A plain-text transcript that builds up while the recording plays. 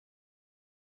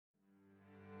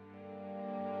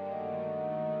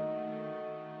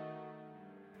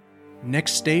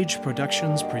Next Stage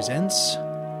Productions presents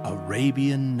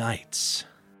Arabian Nights.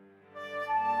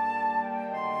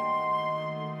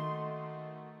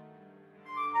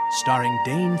 Starring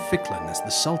Dane Ficklin as the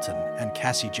Sultan and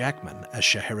Cassie Jackman as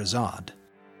Scheherazade.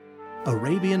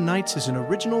 Arabian Nights is an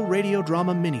original radio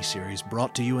drama miniseries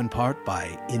brought to you in part by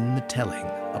In the Telling,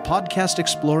 a podcast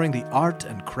exploring the art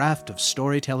and craft of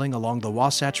storytelling along the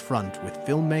Wasatch Front with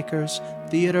filmmakers,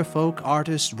 theater folk,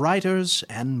 artists, writers,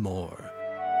 and more.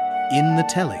 In the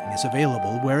Telling is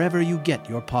available wherever you get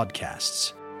your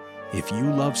podcasts. If you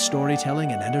love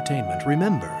storytelling and entertainment,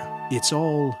 remember, it's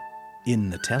all in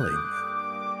the telling.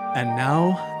 And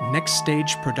now, Next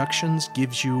Stage Productions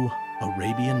gives you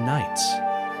Arabian Nights,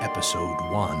 Episode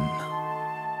 1.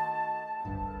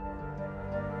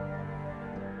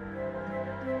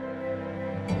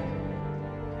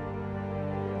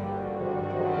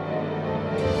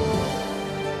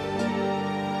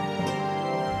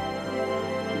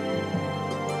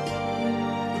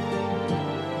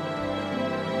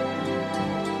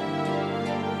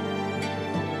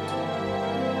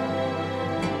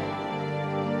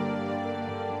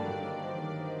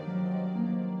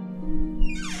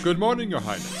 Good morning, Your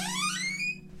Highness.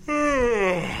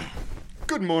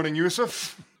 Good morning,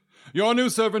 Yusuf. Your new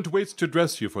servant waits to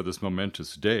dress you for this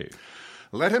momentous day.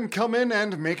 Let him come in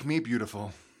and make me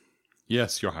beautiful.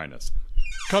 Yes, Your Highness.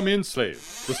 Come in, slave.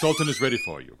 The Sultan is ready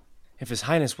for you. If His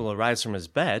Highness will arise from his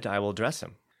bed, I will dress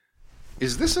him.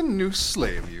 Is this a new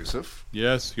slave, Yusuf?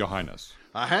 Yes, Your Highness.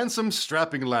 A handsome,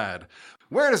 strapping lad.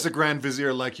 Where does a Grand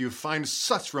Vizier like you find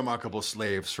such remarkable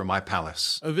slaves for my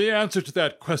palace? The answer to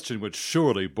that question would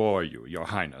surely bore you, Your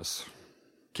Highness.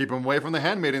 Keep him away from the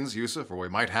handmaidens, Yusuf, or we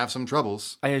might have some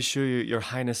troubles. I assure you, Your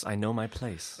Highness, I know my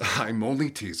place. I'm only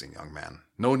teasing, young man.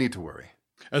 No need to worry.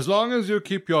 As long as you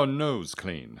keep your nose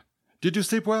clean. Did you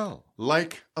sleep well?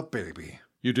 Like a baby.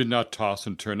 You did not toss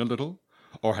and turn a little?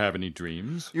 Or have any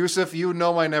dreams? Yusuf, you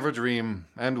know I never dream,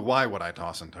 and why would I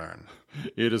toss and turn?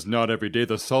 It is not every day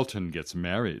the Sultan gets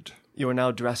married. You are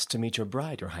now dressed to meet your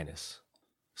bride, Your Highness.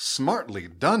 Smartly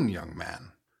done, young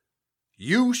man.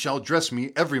 You shall dress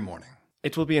me every morning.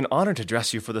 It will be an honor to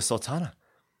dress you for the Sultana.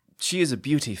 She is a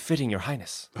beauty fitting Your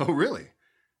Highness. Oh, really?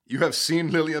 You have seen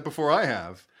Lilia before I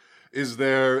have. Is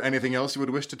there anything else you would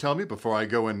wish to tell me before I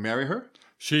go and marry her?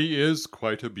 She is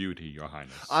quite a beauty, Your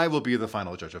Highness. I will be the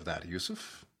final judge of that,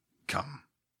 Yusuf. Come,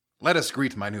 let us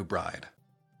greet my new bride.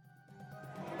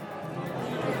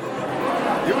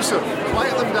 Yusuf,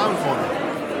 quiet them down for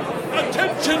me.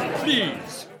 Attention,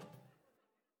 please!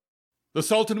 The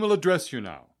Sultan will address you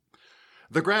now.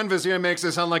 The Grand Vizier makes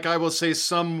it sound like I will say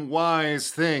some wise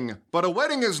thing, but a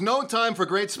wedding is no time for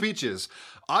great speeches.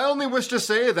 I only wish to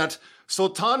say that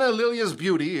Sultana Lilia's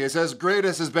beauty is as great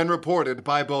as has been reported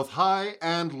by both high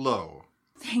and low.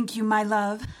 Thank you, my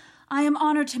love. I am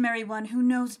honored to marry one who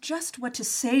knows just what to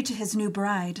say to his new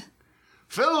bride.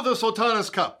 Fill the Sultana's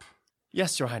cup.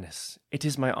 Yes, Your Highness. It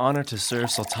is my honor to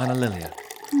serve Sultana Lilia.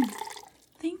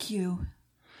 Thank you.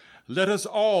 Let us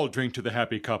all drink to the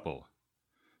happy couple.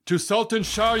 To Sultan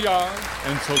Shahryar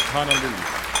and Sultana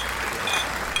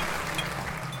Lilia.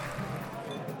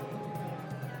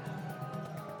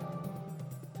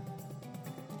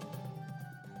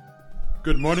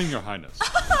 Good morning, Your Highness.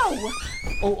 Oh!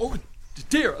 Oh,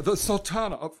 dear, the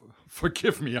Sultana.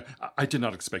 Forgive me, I did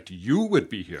not expect you would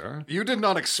be here. You did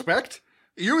not expect?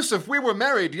 Yusuf, we were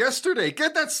married yesterday.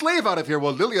 Get that slave out of here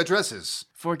while Lilia dresses.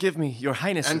 Forgive me, Your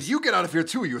Highness. And you get out of here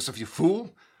too, Yusuf, you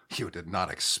fool. You did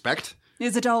not expect.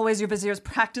 Is it always your vizier's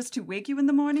practice to wake you in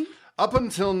the morning? Up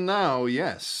until now,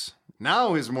 yes.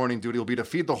 Now his morning duty will be to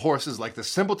feed the horses like the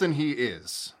simpleton he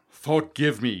is.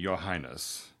 Forgive me, Your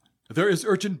Highness. There is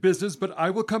urgent business, but I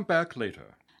will come back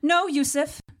later. No,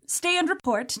 Yusuf. Stay and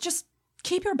report. Just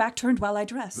keep your back turned while I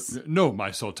dress. No,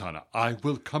 my Sultana. I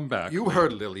will come back. You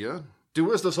heard Lilia.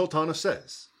 Do as the Sultana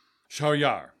says.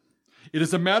 Shahryar, it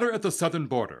is a matter at the southern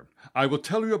border. I will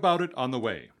tell you about it on the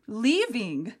way.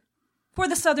 Leaving? For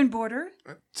the southern border?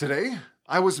 Today?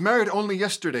 I was married only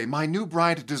yesterday. My new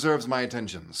bride deserves my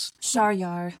attentions.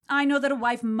 Shahryar, I know that a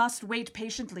wife must wait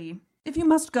patiently. If you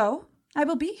must go, I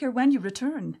will be here when you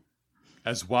return.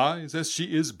 As wise as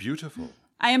she is beautiful.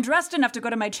 I am dressed enough to go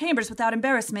to my chambers without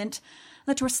embarrassment.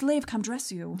 Let your slave come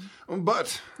dress you.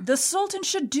 But The Sultan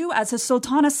should do as his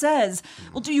Sultana says.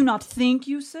 Well, do you not think,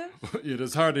 Yusuf? It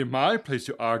is hardly my place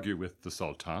to argue with the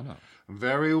Sultana.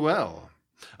 very well.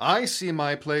 I see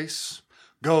my place.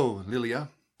 Go, Lilia.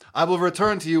 I will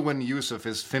return to you when Yusuf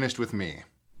is finished with me.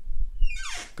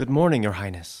 Good morning, Your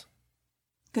Highness.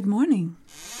 Good morning.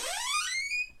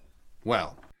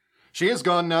 Well, she is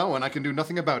gone now, and I can do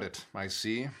nothing about it, I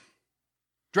see.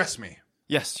 Dress me.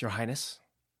 Yes, Your Highness.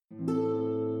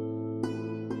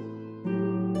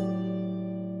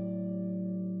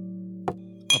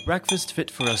 breakfast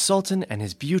fit for a sultan and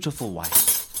his beautiful wife.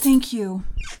 Thank you.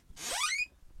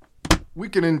 We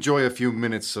can enjoy a few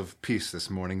minutes of peace this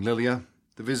morning, Lilia.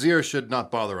 The vizier should not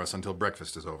bother us until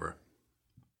breakfast is over.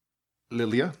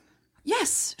 Lilia?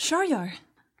 Yes, Sharyar.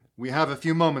 We have a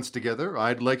few moments together.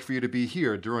 I'd like for you to be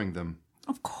here during them.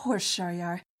 Of course,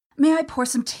 Sharyar. May I pour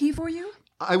some tea for you?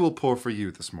 I will pour for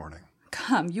you this morning.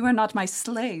 Come, you are not my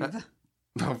slave.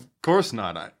 Of course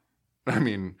not. I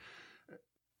mean,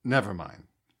 never mind.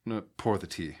 Pour the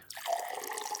tea.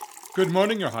 Good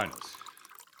morning, Your Highness.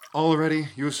 Already,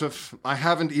 Yusuf? I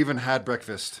haven't even had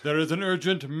breakfast. There is an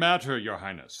urgent matter, Your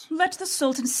Highness. Let the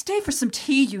Sultan stay for some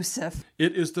tea, Yusuf.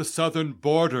 It is the southern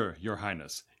border, Your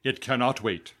Highness. It cannot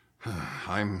wait.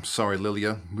 I'm sorry,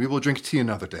 Lilia. We will drink tea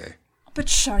another day. But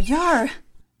Sharyar...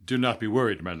 Do not be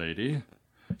worried, my lady.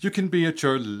 You can be at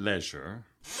your leisure.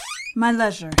 My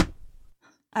leisure.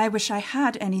 I wish I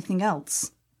had anything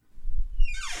else.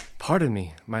 Pardon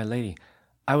me, my lady.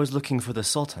 I was looking for the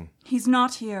Sultan. He's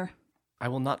not here. I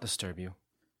will not disturb you.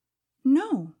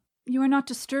 No, you are not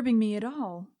disturbing me at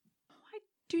all. Why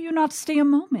do you not stay a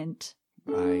moment?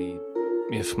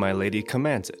 If my lady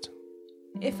commands it.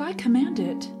 If I command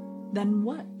it, then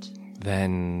what?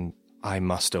 Then I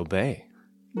must obey.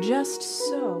 Just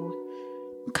so.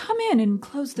 Come in and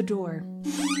close the door.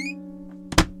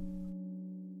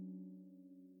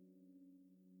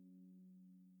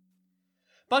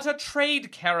 But a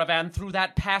trade caravan through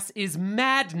that pass is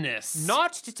madness.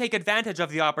 Not to take advantage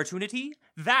of the opportunity,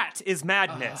 that is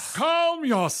madness. Calm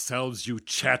yourselves, you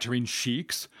chattering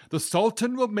sheiks. The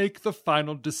Sultan will make the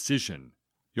final decision.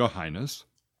 Your Highness?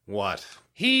 What?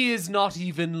 He is not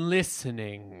even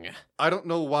listening. I don't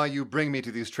know why you bring me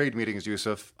to these trade meetings,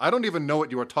 Yusuf. I don't even know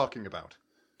what you are talking about.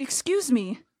 Excuse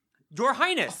me. Your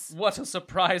Highness! What a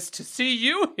surprise to see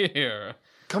you here.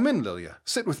 Come in, Lilia.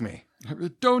 Sit with me.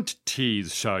 Don't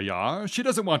tease Sharyar. She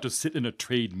doesn't want to sit in a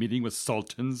trade meeting with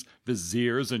sultans,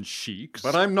 viziers, and sheiks.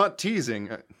 But I'm not teasing.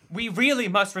 We really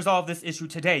must resolve this issue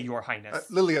today, Your Highness.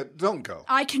 Lilia, don't go.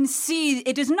 I can see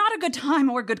it is not a good time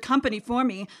or good company for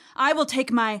me. I will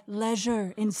take my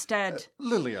leisure instead.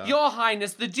 Lilia. Your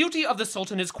Highness, the duty of the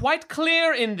Sultan is quite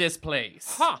clear in this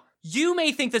place. Ha! You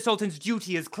may think the Sultan's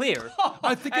duty is clear.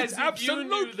 I think it's As if you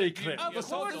absolutely knew clear. Of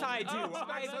course I do.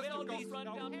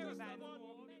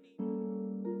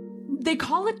 They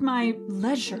call it my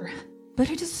leisure,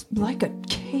 but it is like a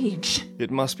cage.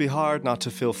 It must be hard not to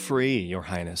feel free, Your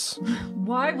Highness.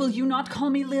 Why will you not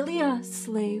call me Lilia,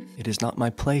 slave? It is not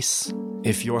my place.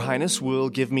 If Your Highness will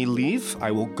give me leave, I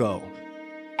will go.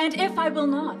 And if I will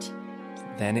not?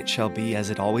 Then it shall be as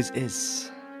it always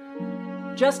is.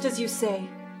 Just as you say.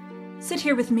 Sit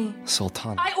here with me.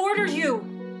 Sultan. I order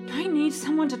you! I need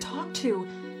someone to talk to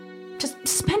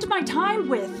spend my time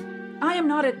with. I am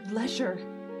not at leisure.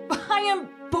 I am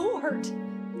bored.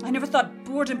 I never thought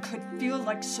boredom could feel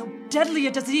like so deadly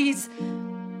a disease.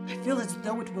 I feel as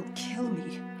though it will kill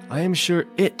me. I am sure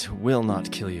it will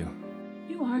not kill you.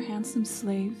 You are handsome,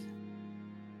 slave.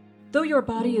 Though your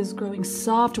body is growing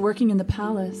soft working in the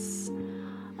palace,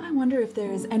 I wonder if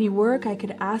there is any work I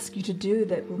could ask you to do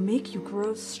that will make you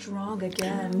grow strong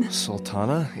again.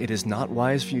 Sultana, it is not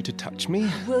wise for you to touch me.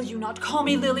 Will you not call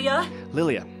me Lilia?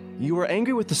 Lilia, you are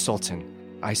angry with the Sultan.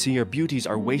 I see your beauties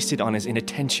are wasted on his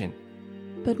inattention.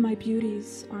 But my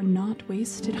beauties are not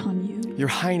wasted on you. Your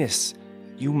Highness,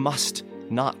 you must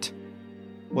not.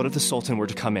 What if the Sultan were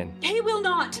to come in? He will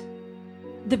not!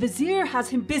 The vizier has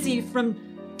him busy from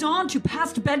dawn to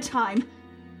past bedtime.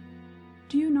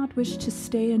 Do you not wish to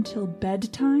stay until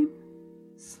bedtime,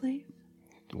 slave?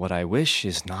 What I wish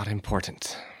is not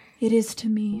important. It is to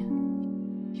me.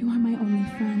 You are my only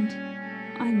friend.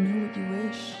 I know what you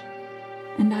wish,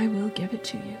 and I will give it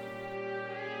to you.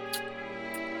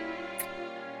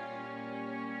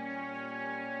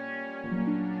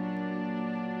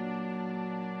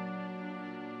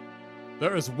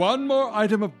 There is one more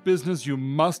item of business you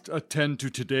must attend to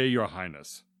today, Your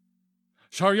Highness.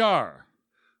 Sharyar.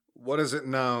 What is it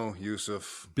now,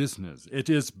 Yusuf? Business. It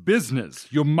is business.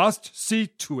 You must see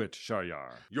to it,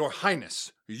 Sharyar. Your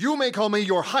Highness. You may call me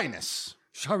Your Highness.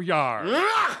 Sharyar.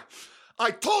 Ah!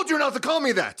 I told you not to call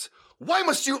me that. Why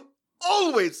must you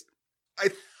always... I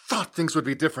thought things would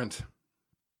be different.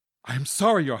 I am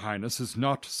sorry Your Highness is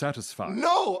not satisfied.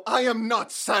 No, I am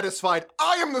not satisfied.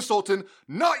 I am the Sultan,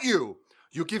 not you.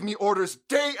 You give me orders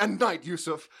day and night,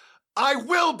 Yusuf. I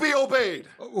will be obeyed.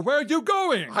 Where are you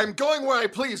going? I'm going where I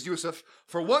please, Yusuf.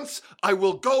 For once, I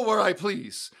will go where I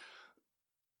please.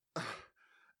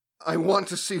 I want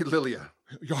to see Lilia.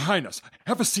 Your Highness,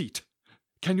 have a seat.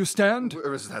 Can you stand?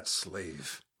 Where is that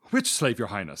slave? Which slave, Your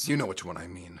Highness? You know which one I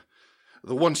mean.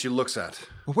 The one she looks at.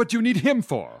 What do you need him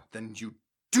for? Then you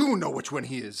do know which one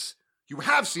he is. You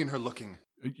have seen her looking.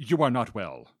 You are not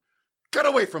well. Get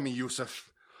away from me,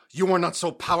 Yusuf. You are not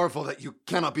so powerful that you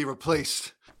cannot be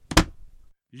replaced.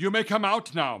 You may come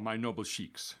out now, my noble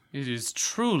sheiks. It is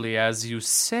truly as you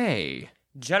say.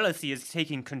 Jealousy is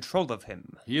taking control of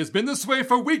him. He has been this way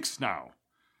for weeks now.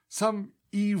 Some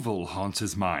evil haunts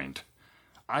his mind.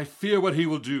 I fear what he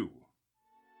will do.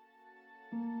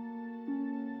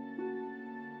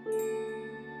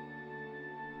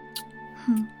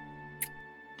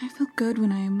 I feel good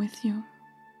when I am with you.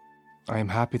 I am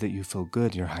happy that you feel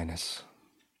good, Your Highness.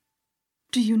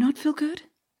 Do you not feel good?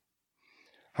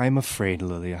 I am afraid,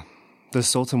 Lilia. The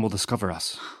Sultan will discover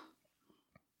us.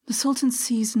 The Sultan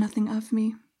sees nothing of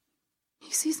me.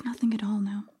 He sees nothing at all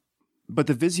now. But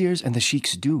the viziers and the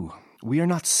sheiks do. We are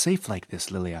not safe like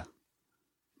this, Lilia.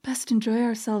 Best enjoy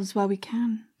ourselves while we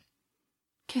can.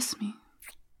 Kiss me.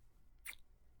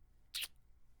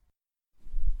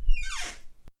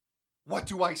 What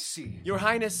do I see? Your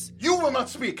Highness! You will not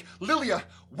speak! Lilia,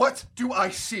 what do I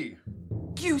see?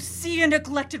 You see a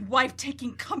neglected wife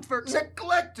taking comfort.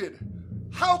 Neglected!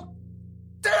 How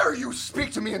dare you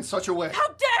speak to me in such a way? How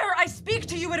dare I speak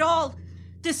to you at all?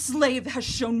 This slave has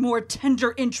shown more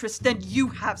tender interest than you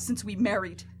have since we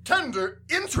married. Tender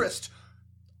interest?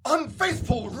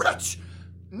 Unfaithful wretch!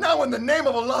 Now in the name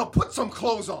of Allah, put some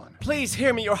clothes on. Please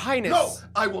hear me, Your Highness! No,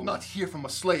 I will not hear from a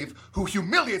slave who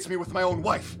humiliates me with my own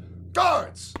wife.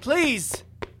 Guards! Please!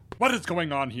 What is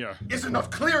going on here? Is it not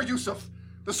clear, Yusuf?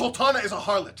 The Sultana is a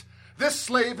harlot. This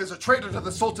slave is a traitor to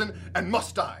the Sultan and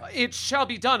must die. It shall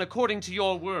be done according to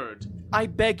your word. I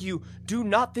beg you, do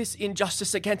not this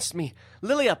injustice against me.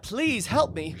 Lilia, please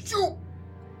help me. You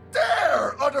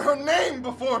dare utter her name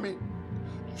before me!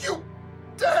 You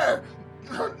dare!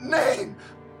 Her name!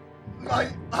 My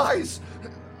eyes!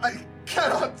 I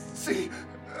cannot see!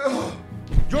 Ugh.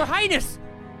 Your Highness!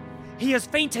 He has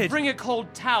fainted! Bring a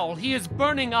cold towel. He is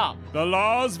burning up. The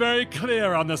law is very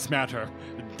clear on this matter.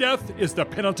 Death is the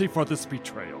penalty for this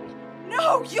betrayal.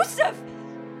 No, Yusuf!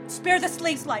 Spare the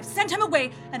slave's life. Send him away,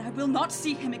 and I will not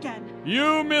see him again.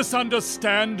 You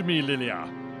misunderstand me,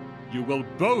 Lilia. You will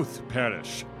both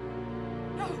perish.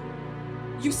 No.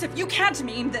 Yusuf, you can't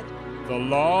mean that... The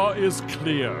law is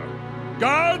clear.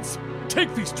 Guards,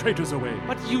 take these traitors away.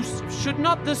 But should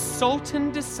not the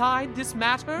Sultan decide this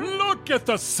matter? Look at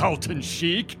the Sultan,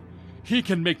 Sheik. He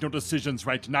can make no decisions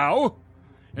right now.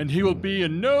 And he will be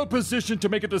in no position to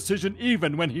make a decision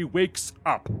even when he wakes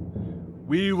up.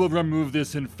 We will remove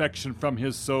this infection from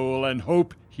his soul and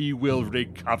hope he will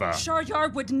recover.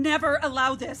 Sharyar would never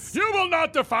allow this. You will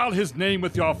not defile his name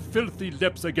with your filthy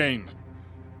lips again.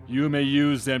 You may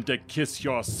use them to kiss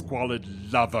your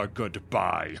squalid lover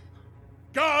goodbye.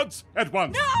 Guards, at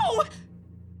once! No!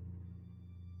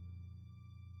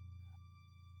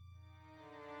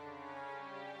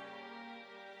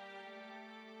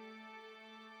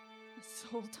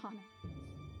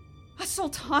 A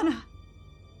sultana.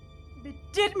 It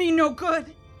did me no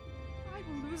good. I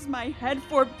will lose my head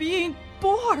for being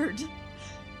bored.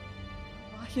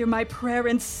 Allah, hear my prayer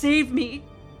and save me.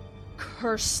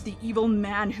 Curse the evil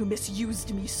man who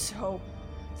misused me so.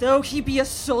 Though he be a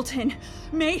sultan,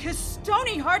 may his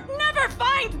stony heart never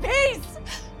find peace.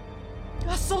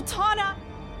 A sultana.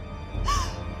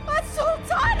 A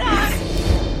sultana!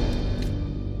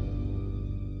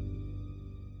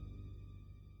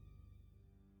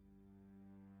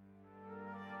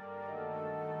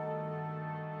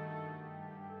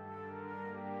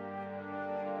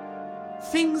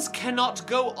 Things cannot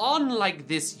go on like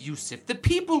this, Yusuf. The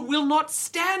people will not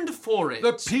stand for it.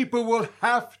 The people will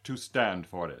have to stand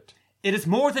for it. It is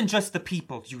more than just the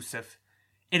people, Yusuf.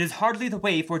 It is hardly the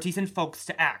way for decent folks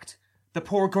to act. The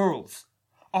poor girls.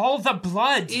 All the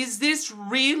blood! Is this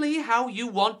really how you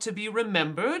want to be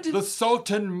remembered? The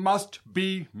Sultan must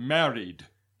be married.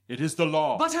 It is the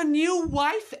law. But a new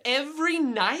wife every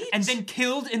night? And then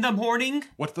killed in the morning?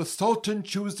 What the Sultan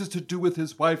chooses to do with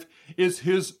his wife is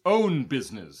his own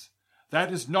business.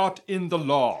 That is not in the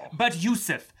law. But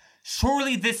Yusuf,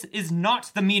 surely this is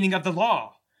not the meaning of the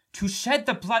law. To shed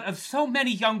the blood of so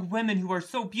many young women who are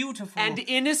so beautiful. And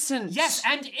innocent. Yes,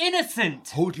 and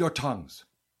innocent! Hold your tongues.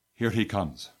 Here he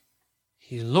comes.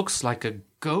 He looks like a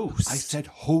ghost. I said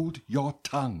hold your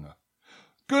tongue.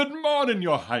 Good morning,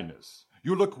 Your Highness.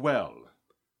 You look well.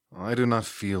 I do not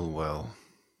feel well.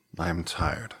 I am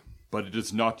tired. But it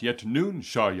is not yet noon,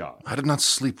 Sharyar. I did not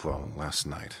sleep well last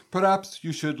night. Perhaps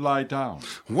you should lie down.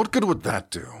 What good would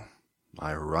that do?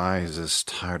 I rise as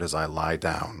tired as I lie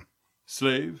down.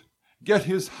 Slave, get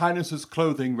His Highness's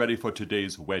clothing ready for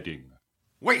today's wedding.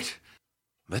 Wait!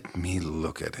 Let me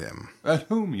look at him. At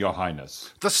whom, Your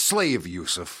Highness? The slave,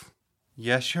 Yusuf.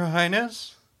 Yes, Your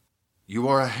Highness? You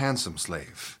are a handsome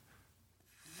slave.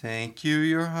 Thank you,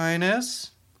 Your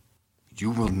Highness. You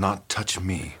will not touch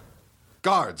me.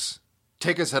 Guards,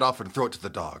 take his head off and throw it to the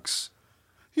dogs.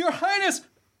 Your Highness,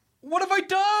 what have I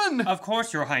done? Of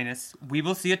course, Your Highness. We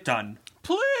will see it done.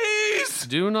 Please!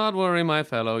 Do not worry, my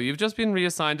fellow. You've just been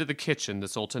reassigned to the kitchen. The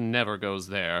Sultan never goes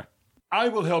there. I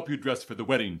will help you dress for the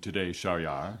wedding today,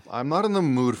 Shahryar. I'm not in the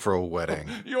mood for a wedding.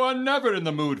 You are never in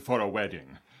the mood for a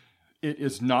wedding. It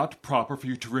is not proper for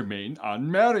you to remain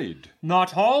unmarried.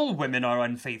 Not all women are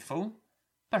unfaithful.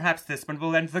 Perhaps this one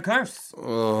will end the curse.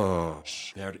 Ugh.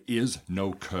 There is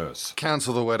no curse.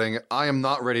 Cancel the wedding. I am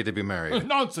not ready to be married.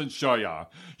 Nonsense, Shahryar.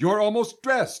 You're almost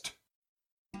dressed.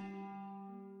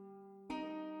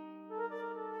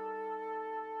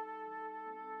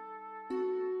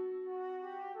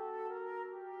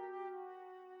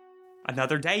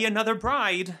 Another day, another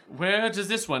bride. Where does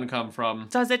this one come from?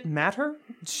 Does it matter?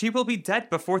 She will be dead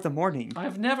before the morning.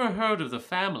 I've never heard of the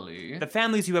family. The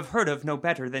families you have heard of know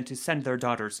better than to send their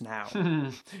daughters now.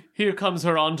 Here comes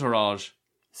her entourage.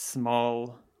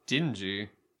 Small. Dingy.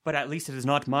 But at least it is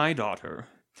not my daughter.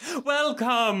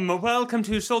 Welcome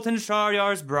to Sultan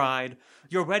Shahryar's bride.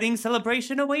 Your wedding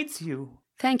celebration awaits you.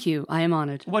 Thank you, I am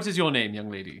honored. What is your name,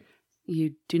 young lady?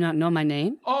 You do not know my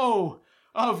name? Oh,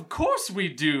 of course we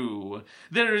do.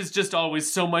 There is just always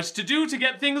so much to do to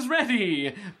get things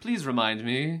ready. Please remind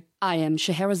me. I am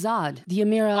Scheherazade, the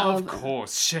Amira of... Of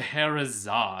course,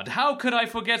 Scheherazade. How could I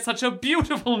forget such a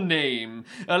beautiful name?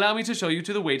 Allow me to show you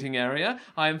to the waiting area.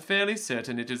 I am fairly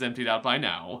certain it is emptied out by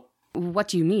now. What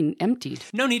do you mean, emptied?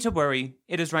 No need to worry.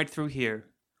 It is right through here.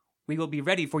 We will be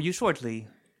ready for you shortly.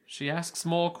 She asks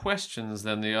more questions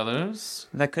than the others.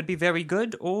 That could be very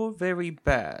good or very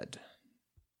bad.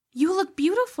 You look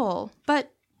beautiful,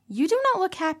 but you do not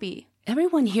look happy.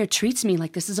 Everyone here treats me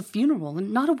like this is a funeral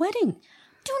and not a wedding.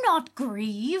 Do not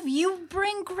grieve. You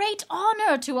bring great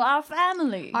honor to our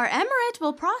family. Our emirate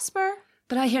will prosper.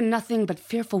 But I hear nothing but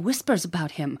fearful whispers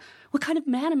about him. What kind of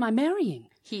man am I marrying?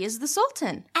 He is the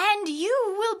Sultan. And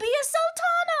you will be a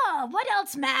sultana. What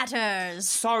else matters?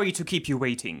 Sorry to keep you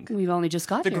waiting. We've only just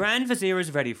got The here. Grand Vizier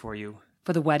is ready for you.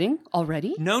 For the wedding?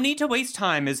 Already? No need to waste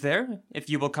time, is there? If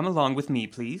you will come along with me,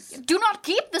 please. Do not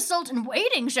keep the Sultan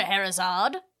waiting,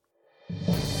 Scheherazade.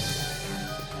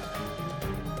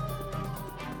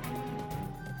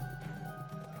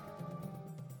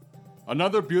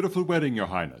 Another beautiful wedding, Your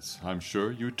Highness. I'm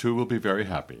sure you two will be very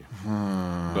happy.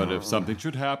 But if something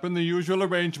should happen, the usual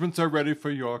arrangements are ready for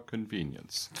your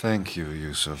convenience. Thank you,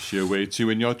 Yusuf. She awaits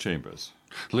you in your chambers.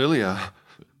 Lilia.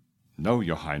 No,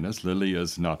 Your Highness, Lily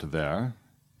is not there.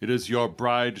 It is your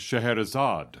bride,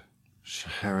 Scheherazade.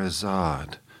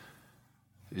 Scheherazade.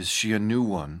 Is she a new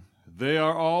one? They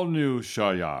are all new,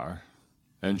 Shahryar.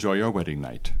 Enjoy your wedding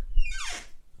night.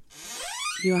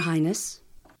 Your Highness?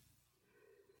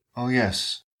 Oh,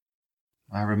 yes.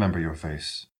 I remember your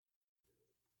face.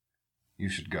 You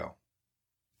should go.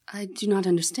 I do not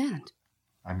understand.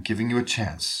 I'm giving you a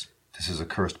chance. This is a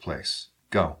cursed place.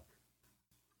 Go.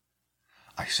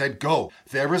 I said go.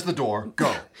 There is the door.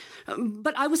 Go.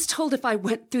 But I was told if I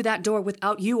went through that door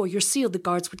without you or your seal, the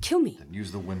guards would kill me. Then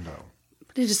use the window.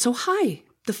 But it is so high.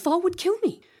 The fall would kill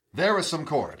me. There is some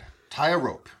cord. Tie a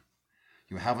rope.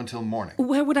 You have until morning.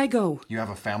 Where would I go? You have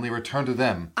a family. Return to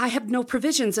them. I have no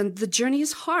provisions, and the journey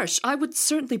is harsh. I would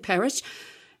certainly perish.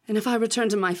 And if I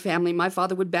returned to my family, my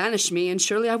father would banish me, and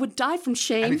surely I would die from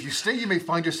shame. And if you stay, you may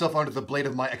find yourself under the blade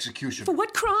of my execution. For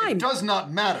what crime? It does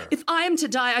not matter. If I am to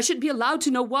die, I should be allowed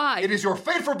to know why. It is your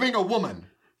fate for being a woman.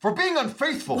 For being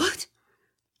unfaithful. What?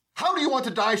 How do you want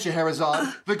to die,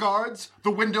 Scheherazade? The guards?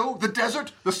 The window? The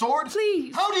desert? The sword?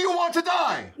 Please. How do you want to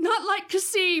die? Not like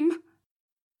Kasim.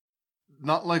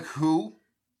 Not like who?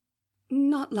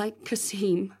 Not like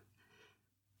Kasim.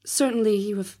 Certainly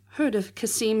you have heard of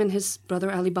Kasim and his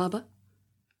brother Ali Baba.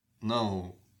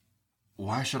 No.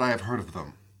 Why should I have heard of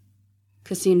them?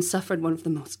 Kasim suffered one of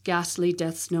the most ghastly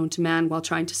deaths known to man while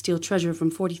trying to steal treasure from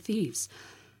 40 thieves.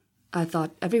 I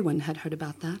thought everyone had heard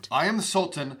about that. I am the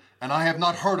Sultan, and I have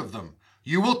not heard of them.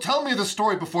 You will tell me the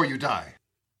story before you die.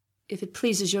 If it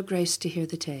pleases your grace to hear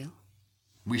the tale.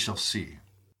 We shall see.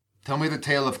 Tell me the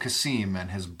tale of Kasim and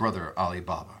his brother Ali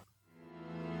Baba.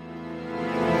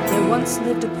 There once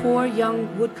lived a poor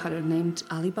young woodcutter named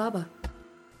Ali Baba.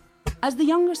 As the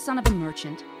younger son of a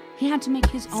merchant, he had to make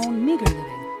his own meager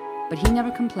living, but he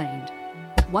never complained.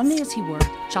 One day as he worked,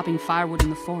 chopping firewood in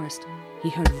the forest, he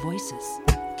heard voices.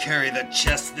 Carry the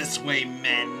chest this way,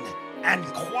 men, and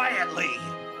quietly.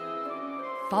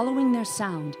 Following their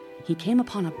sound, he came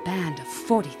upon a band of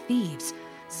 40 thieves,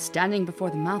 standing before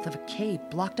the mouth of a cave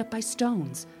blocked up by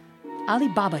stones. Ali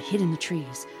Baba hid in the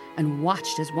trees, and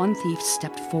watched as one thief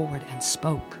stepped forward and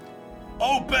spoke.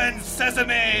 Open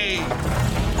sesame!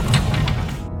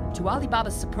 To Ali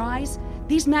Baba's surprise,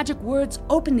 these magic words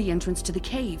opened the entrance to the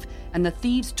cave, and the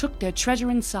thieves took their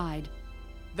treasure inside.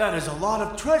 That is a lot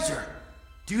of treasure.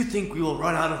 Do you think we will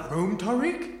run out of room,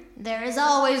 Tariq? There is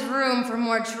always room for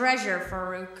more treasure,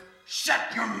 Farouk. Shut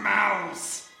your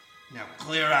mouths! Now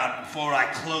clear out before I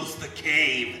close the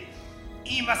cave.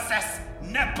 Imases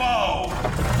Nepo!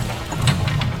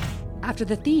 After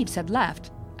the thieves had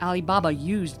left, Ali Baba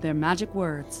used their magic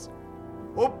words.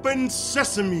 Open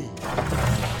sesame!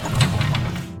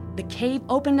 The cave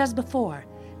opened as before,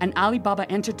 and Ali Baba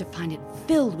entered to find it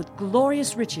filled with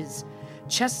glorious riches.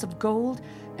 Chests of gold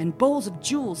and bowls of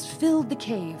jewels filled the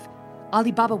cave.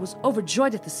 Ali Baba was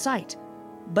overjoyed at the sight,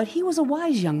 but he was a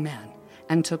wise young man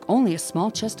and took only a small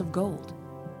chest of gold.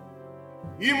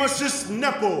 Imasis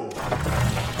Nepo!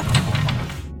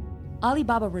 Ali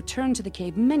Baba returned to the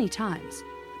cave many times,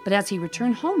 but as he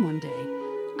returned home one day,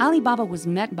 Ali Baba was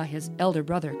met by his elder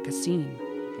brother, Kasim.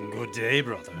 Good day,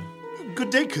 brother. Good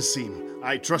day, Kasim.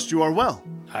 I trust you are well.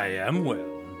 I am well,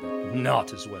 but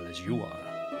not as well as you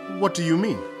are. What do you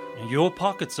mean? Your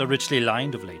pockets are richly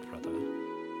lined of late, brother.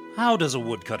 How does a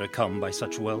woodcutter come by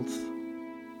such wealth?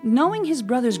 Knowing his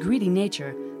brother's greedy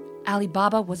nature, Ali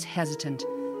Baba was hesitant,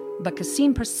 but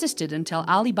Kasim persisted until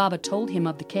Ali Baba told him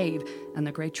of the cave and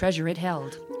the great treasure it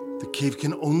held. The cave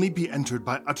can only be entered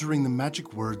by uttering the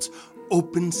magic words,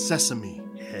 Open Sesame.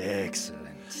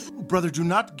 Excellent. Brother, do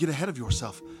not get ahead of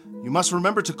yourself. You must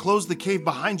remember to close the cave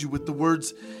behind you with the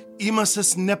words,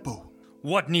 Imasis Nepo.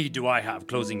 What need do I have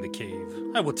closing the cave?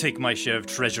 I will take my share of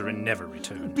treasure and never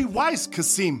return. Be wise,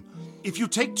 Kasim. If you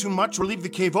take too much or leave the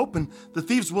cave open, the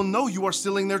thieves will know you are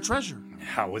stealing their treasure.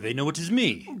 How will they know it is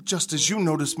me? Just as you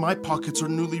notice my pockets are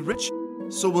newly rich,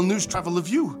 so will news travel of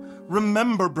you.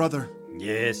 Remember, brother.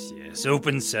 Yes.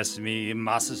 Open sesame,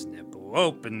 Imasis Nepo.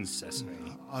 Open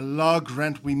sesame. Allah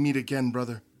grant we meet again,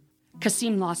 brother.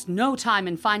 Kasim lost no time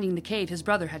in finding the cave his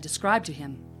brother had described to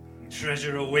him.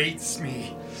 Treasure awaits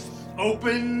me.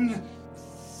 Open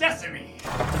sesame.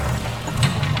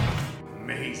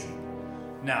 Amazing.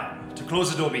 Now, to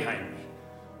close the door behind me.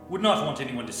 Would not want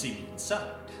anyone to see me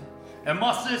inside.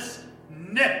 Imasis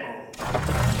Nepo.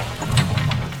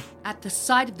 At the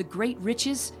sight of the great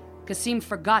riches, Kasim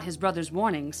forgot his brother's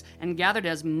warnings and gathered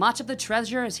as much of the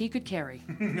treasure as he could carry.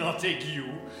 I'll take you,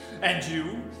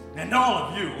 and all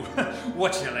of you.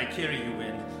 What shall I carry you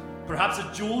in? Perhaps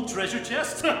a jeweled treasure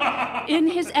chest? In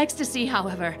his ecstasy,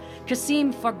 however,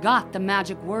 Kasim forgot the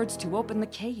magic words to open the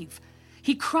cave.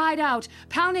 He cried out,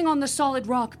 pounding on the solid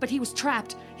rock, but he was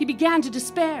trapped. He began to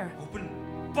despair. Open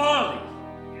barley,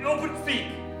 open fig,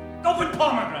 open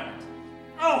pomegranate.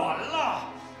 Oh,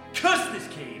 Allah! Curse this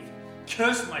cave!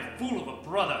 Curse my fool of a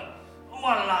brother! Oh,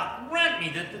 Allah, grant me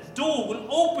that the door will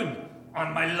open!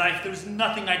 On my life, there is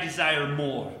nothing I desire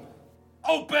more.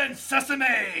 Open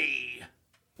sesame!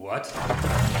 What?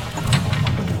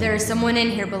 There is someone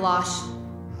in here, Balash.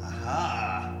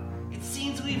 Aha! It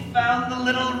seems we found the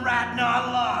little rat in our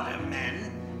larder,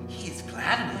 men. He's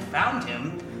glad we found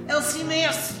him, else he may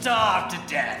have starved to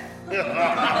death.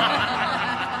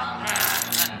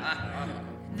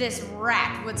 This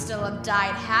rat would still have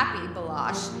died happy,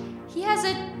 Balash. He has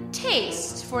a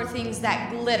taste for things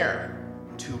that glitter.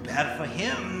 Too bad for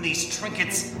him, these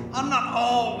trinkets are not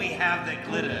all we have that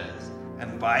glitters.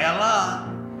 And by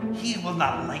Allah, he will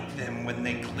not like them when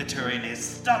they glitter in his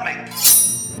stomach.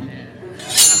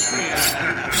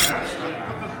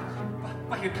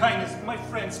 By your kindness, my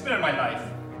friend, spare my life.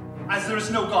 As there is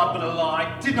no God but Allah,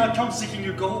 I did not come seeking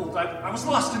your gold. I was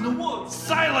lost in the woods.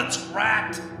 Silence,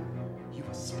 rat! You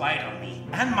spied on me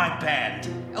and my band,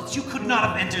 else you could not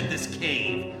have entered this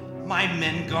cave. My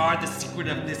men guard the secret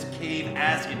of this cave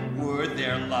as it were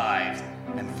their lives.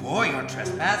 And for your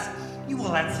trespass, you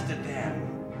will answer to them.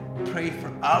 Pray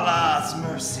for Allah's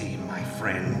mercy, my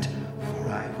friend, for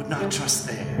I would not trust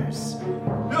theirs.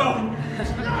 No!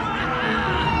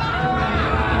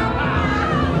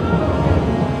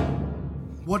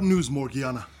 What news,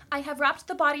 Morgiana? I have wrapped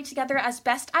the body together as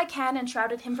best I can and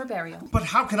shrouded him for burial. But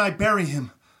how can I bury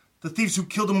him? The thieves who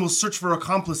killed him will search for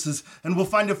accomplices and will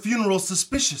find a funeral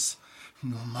suspicious.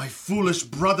 My foolish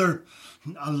brother.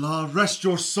 Allah rest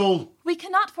your soul. We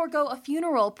cannot forego a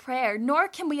funeral prayer, nor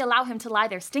can we allow him to lie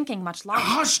there stinking much longer.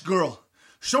 Hush, girl.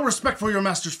 Show respect for your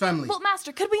master's family. But,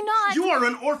 Master, could we not? You are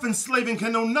an orphan slave and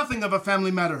can know nothing of a family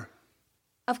matter.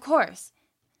 Of course.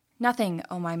 Nothing,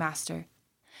 O my master.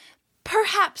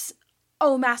 Perhaps,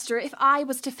 O master, if I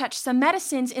was to fetch some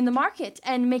medicines in the market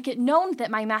and make it known that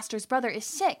my master's brother is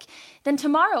sick, then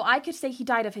tomorrow I could say he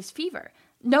died of his fever.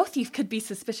 No thief could be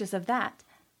suspicious of that.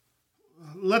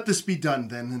 Let this be done,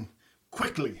 then, and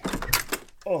quickly.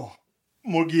 Oh,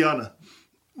 Morgiana,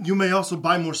 you may also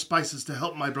buy more spices to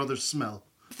help my brother's smell.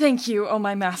 Thank you, oh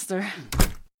my master.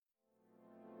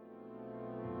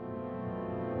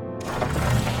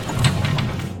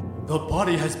 The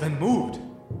body has been moved.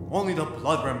 Only the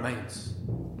blood remains.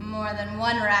 More than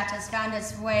one rat has found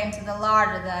its way into the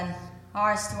larder, then.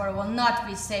 Our store will not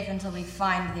be safe until we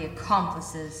find the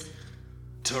accomplices.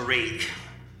 Tariq,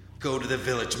 go to the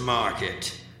village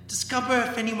market. Discover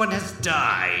if anyone has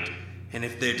died, and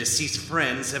if their deceased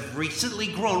friends have recently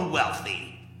grown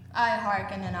wealthy. I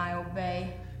hearken and I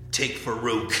obey. Take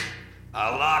Farouk.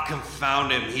 Allah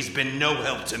confound him, he's been no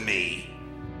help to me.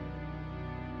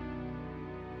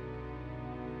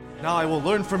 Now I will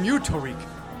learn from you, Tariq.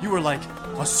 You are like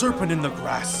a serpent in the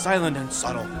grass, silent and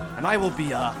subtle, and I will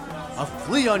be a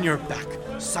flea on your back,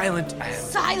 silent and...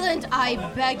 Silent, I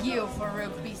beg you,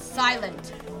 Farouk, be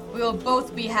silent. We will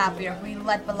both be happier if we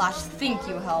let Balash think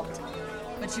you helped.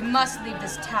 But you must leave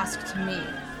this task to me.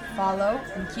 Follow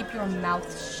and keep your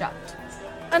mouth shut.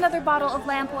 Another bottle of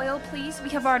lamp oil, please. We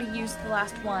have already used the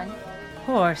last one.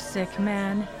 Poor sick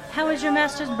man. How is your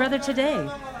master's brother today?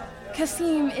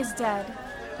 Kasim is dead.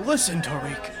 Listen,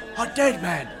 Tariq, a dead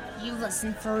man. You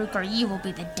listen, Farouk, or you will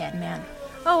be the dead man.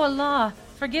 Oh, Allah,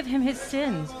 forgive him his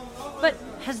sins. But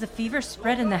has the fever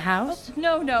spread in the house?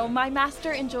 No, my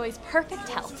master enjoys perfect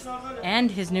health. And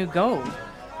his new gold.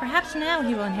 Perhaps now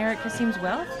he will inherit Kasim's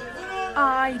wealth?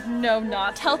 I know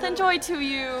not. Health and joy to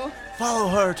you. Follow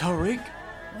her, Tariq.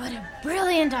 What a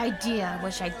brilliant idea. I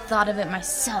wish I'd thought of it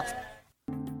myself.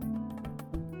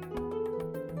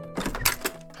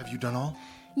 Have you done all?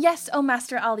 Yes, O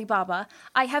Master Ali Baba.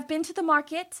 I have been to the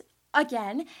market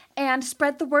again and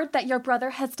spread the word that your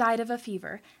brother has died of a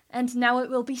fever, and now it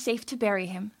will be safe to bury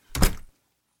him.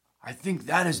 I think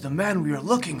that is the man we are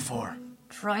looking for.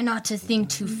 Try not to think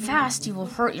too fast, you will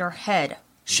hurt your head.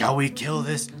 Shall we kill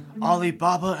this Ali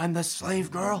Baba and the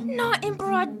slave girl? Not in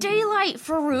broad daylight,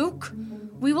 Farouk.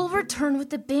 We will return with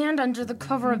the band under the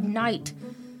cover of night.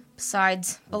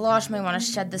 Besides, Balash may want to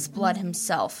shed this blood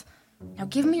himself. Now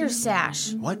give me your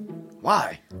sash. What?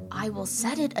 Why? I will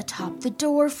set it atop the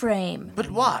door frame. But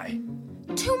why?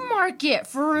 To mark it,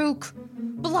 Farouk.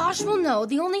 Balash will know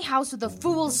the only house with a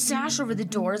fool's sash over the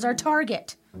door is our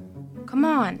target. Come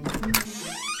on.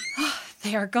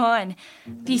 They are gone.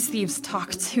 These thieves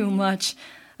talk too much.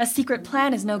 A secret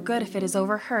plan is no good if it is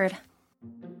overheard.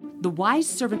 The wise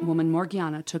servant woman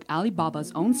Morgiana took Ali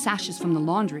Baba's own sashes from the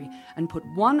laundry and put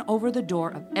one over the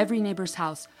door of every neighbor's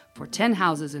house for 10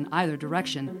 houses in either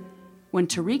direction. When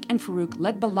Tariq and Farouk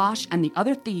led Balash and the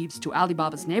other thieves to Ali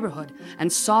Baba's neighborhood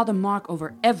and saw the mark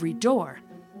over every door,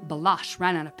 Balash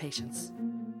ran out of patience.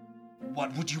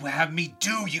 What would you have me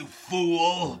do, you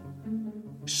fool?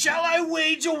 Shall I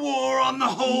wage a war on the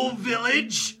whole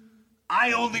village?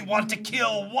 I only want to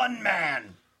kill one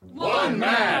man. One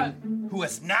man! Who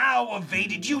has now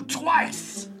evaded you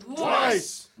twice.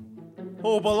 Twice!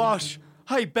 Oh, Balash,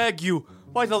 I beg you,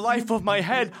 by the life of my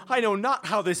head, I know not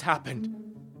how this happened.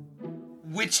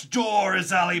 Which door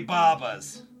is Ali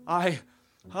Baba's?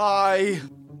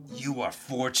 You are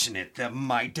fortunate that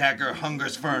my dagger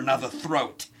hungers for another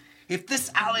throat. If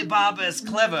this Ali Baba is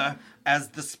clever as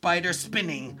the spider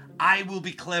spinning, I will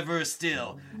be cleverer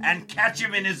still and catch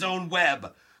him in his own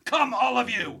web. Come, all of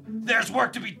you! There's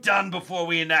work to be done before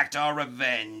we enact our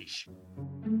revenge.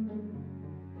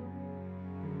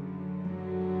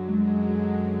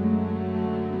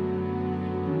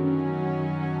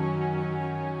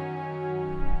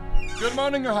 Good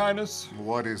morning, Your Highness.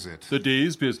 What is it? The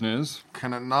day's business.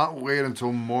 Can it not wait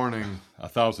until morning?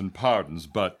 1,000 pardons,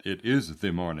 but it is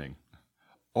the morning.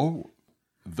 Oh,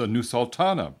 the new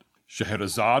Sultana.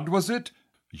 Scheherazade, was it?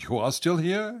 You are still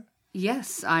here?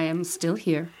 Yes, I am still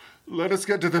here. Let us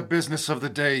get to the business of the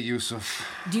day, Yusuf.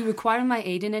 Do you require my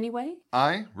aid in any way?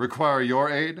 I require your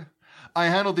aid? I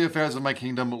handled the affairs of my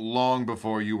kingdom long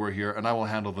before you were here, and I will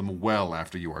handle them well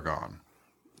after you are gone.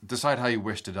 Decide how you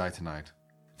wish to die tonight.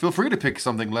 Feel free to pick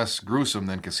something less gruesome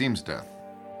than Kasim's death.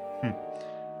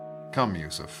 Come,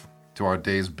 Yusuf, to our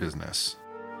day's business.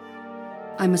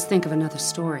 I must think of another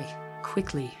story,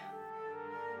 quickly.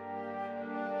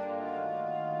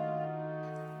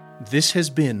 This has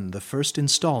been the first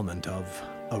installment of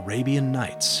Arabian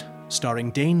Nights, starring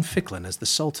Dane Ficklin as the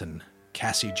Sultan,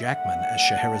 Cassie Jackman as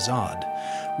Scheherazade,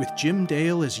 with Jim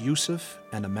Dale as Yusuf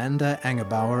and Amanda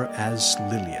Angebauer as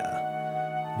Lilia.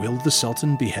 Will the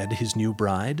Sultan behead his new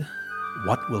bride?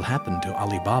 What will happen to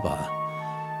Ali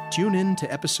Baba? Tune in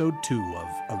to episode 2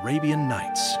 of Arabian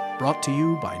Nights, brought to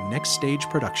you by Next Stage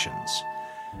Productions.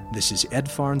 This is Ed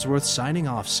Farnsworth signing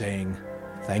off saying,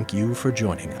 thank you for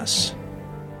joining us.